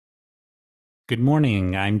Good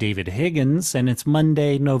morning, I'm David Higgins, and it's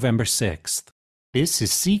Monday, November 6th. This is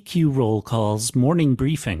CQ Roll Call's morning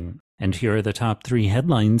briefing, and here are the top 3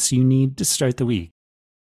 headlines you need to start the week.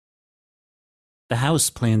 The House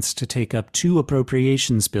plans to take up 2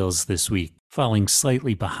 appropriations bills this week, falling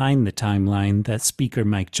slightly behind the timeline that Speaker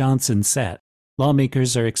Mike Johnson set.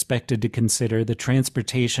 Lawmakers are expected to consider the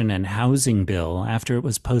Transportation and Housing Bill after it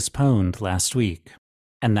was postponed last week.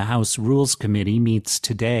 And the House Rules Committee meets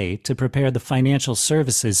today to prepare the Financial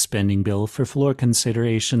Services Spending Bill for floor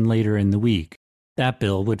consideration later in the week. That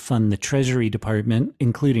bill would fund the Treasury Department,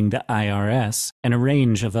 including the IRS, and a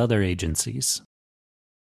range of other agencies.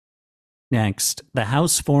 Next, the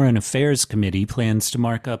House Foreign Affairs Committee plans to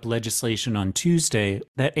mark up legislation on Tuesday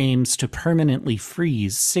that aims to permanently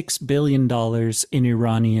freeze $6 billion in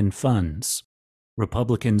Iranian funds.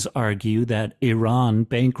 Republicans argue that Iran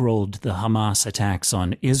bankrolled the Hamas attacks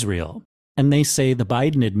on Israel, and they say the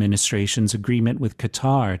Biden administration's agreement with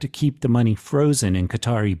Qatar to keep the money frozen in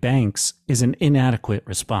Qatari banks is an inadequate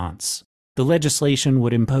response. The legislation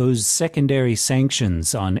would impose secondary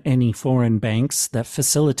sanctions on any foreign banks that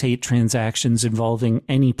facilitate transactions involving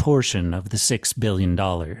any portion of the $6 billion.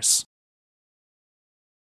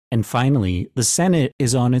 And finally, the Senate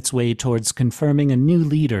is on its way towards confirming a new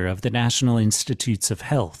leader of the National Institutes of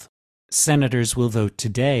Health. Senators will vote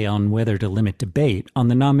today on whether to limit debate on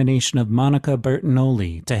the nomination of Monica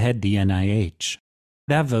Bertagnolli to head the NIH.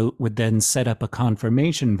 That vote would then set up a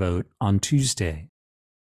confirmation vote on Tuesday.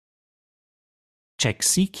 Check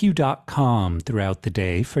CQ.com throughout the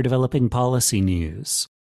day for developing policy news.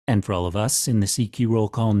 And for all of us in the CQ Roll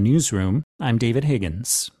Call newsroom, I'm David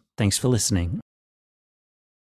Higgins. Thanks for listening.